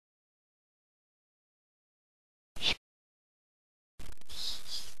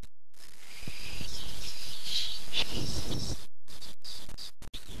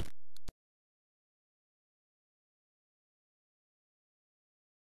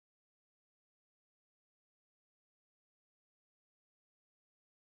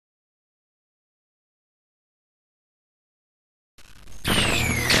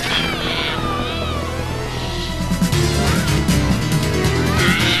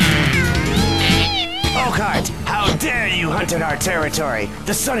entered our territory.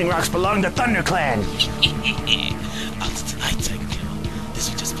 The Sunning Rocks belong to ThunderClan. After tonight, Tigerclaw, this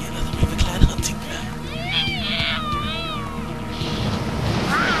will just be another RiverClan hunting ground.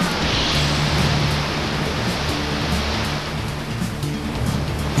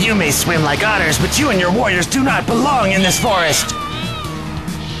 You may swim like otters, but you and your warriors do not belong in this forest.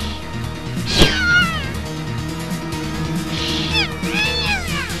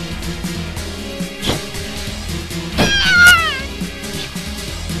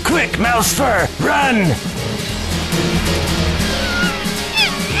 Quick, Mouse Fur, run!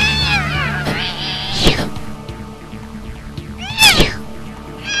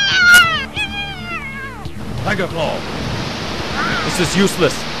 Tigerclaw! This is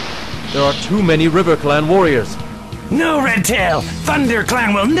useless. There are too many RiverClan warriors. No, Redtail!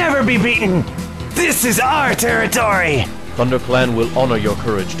 ThunderClan will never be beaten! This is our territory! ThunderClan will honor your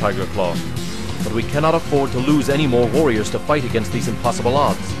courage, Tigerclaw. But we cannot afford to lose any more warriors to fight against these impossible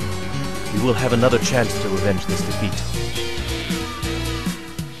odds. We will have another chance to revenge this defeat.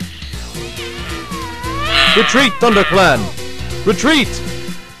 Retreat, ThunderClan! Retreat!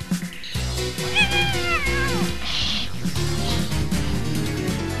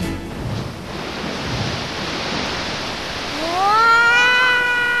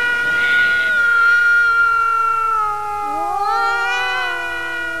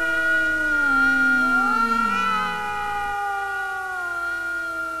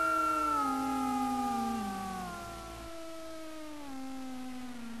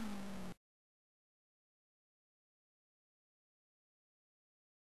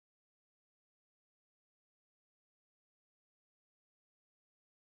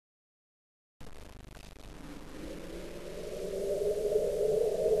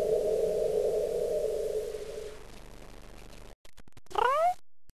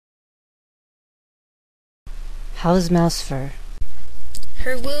 How's Mousefur?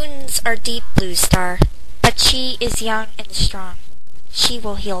 Her wounds are deep, Bluestar, but she is young and strong. She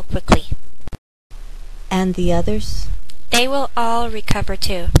will heal quickly. And the others? They will all recover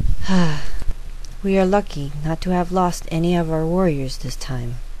too. We are lucky not to have lost any of our warriors this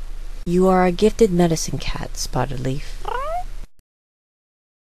time. You are a gifted medicine cat, Spottedleaf.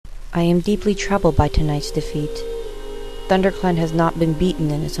 I am deeply troubled by tonight's defeat. ThunderClan has not been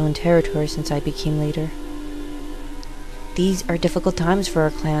beaten in its own territory since I became leader. These are difficult times for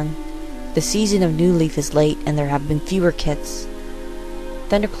our clan. The season of New Leaf is late and there have been fewer kits.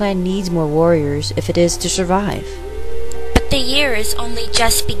 ThunderClan needs more warriors if it is to survive. But the year is only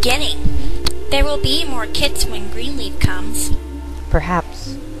just beginning. There will be more kits when Greenleaf comes.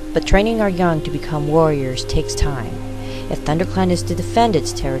 Perhaps, but training our young to become warriors takes time. If ThunderClan is to defend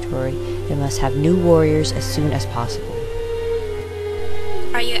its territory, it must have new warriors as soon as possible.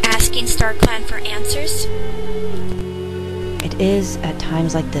 Are you asking StarClan for answers? It is at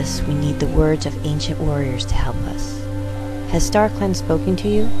times like this we need the words of ancient warriors to help us. Has StarClan spoken to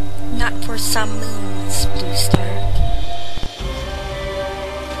you? Not for some moons, Bluestar.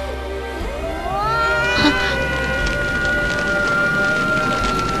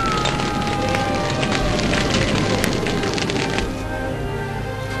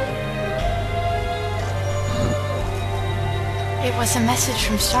 It was a message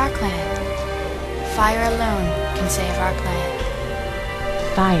from StarClan. Fire alone can save our clan.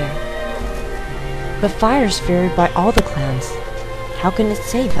 Fire. But fire is feared by all the clans. How can it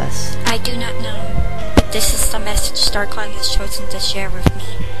save us? I do not know, but this is the message StarClan has chosen to share with me.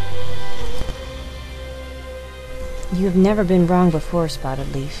 You have never been wrong before,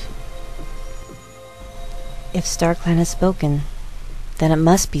 Spottedleaf. If StarClan has spoken, then it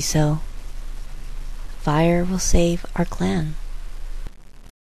must be so. Fire will save our clan.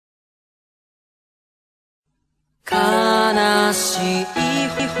 悲しい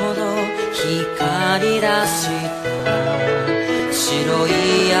ほど光り出した白い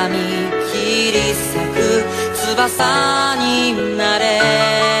闇切り裂く翼になれ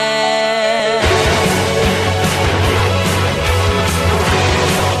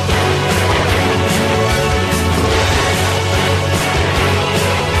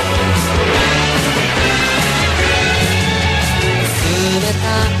冷た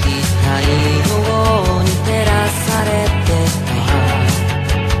い太陽に照らされてた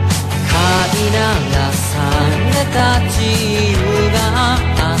飼いながされた自由があっ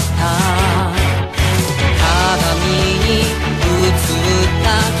た鏡に映った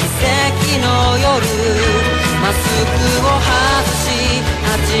奇跡の夜マスクを外し始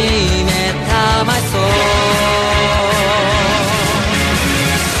めた埋葬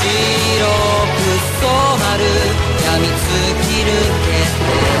白く染まる病みつき抜けて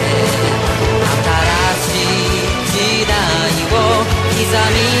新しい時代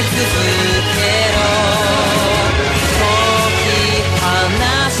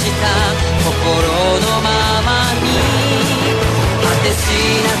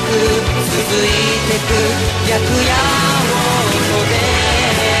なく続いてく白夜をで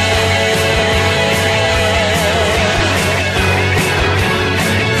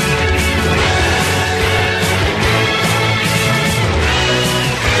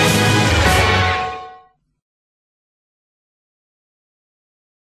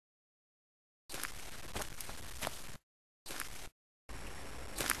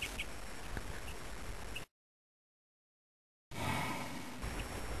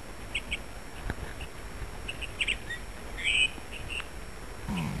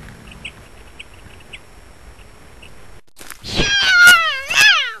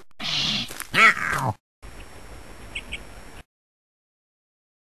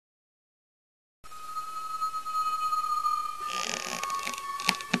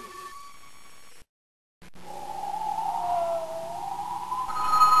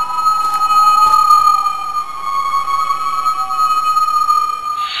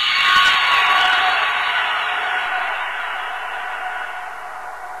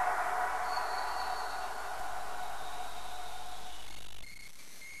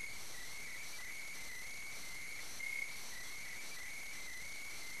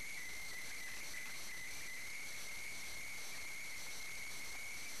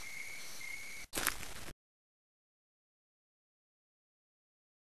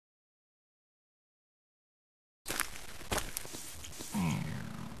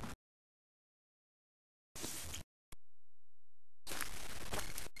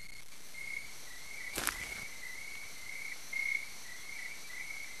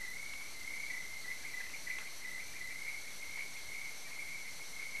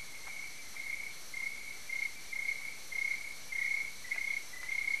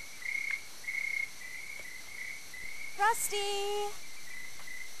Rusty!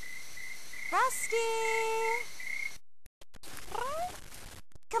 Rusty!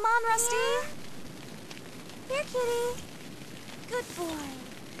 Come on, Rusty! Here, kitty! Good boy.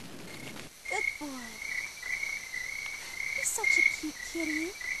 Good boy. You're such a cute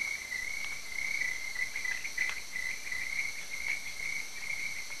kitty.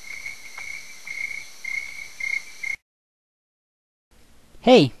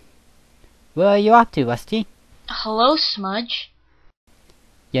 Hey! Where are you off to, Rusty? Hello, Smudge.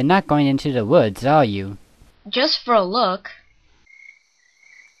 You're not going into the woods, are you? Just for a look.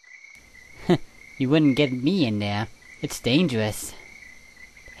 You wouldn't get me in there. It's dangerous.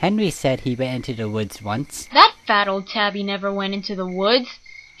 Henry said he went into the woods once. That fat old tabby never went into the woods.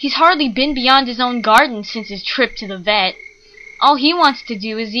 He's hardly been beyond his own garden since his trip to the vet. All he wants to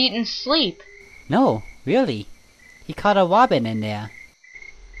do is eat and sleep. No, really. He caught a robin in there.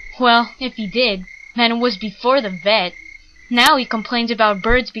 Well, if he did, then it was before the vet. Now he complains about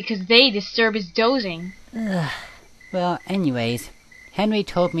birds because they disturb his dozing. Well, anyways, Henry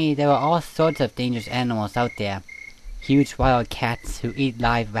told me there are all sorts of dangerous animals out there. Huge wild cats who eat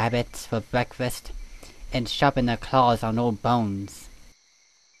live rabbits for breakfast and sharpen their claws on old bones.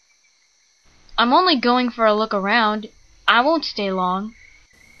 I'm only going for a look around. I won't stay long.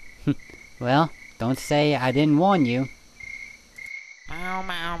 Well, don't say I didn't warn you. Meow,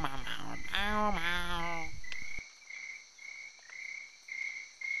 meow, meow,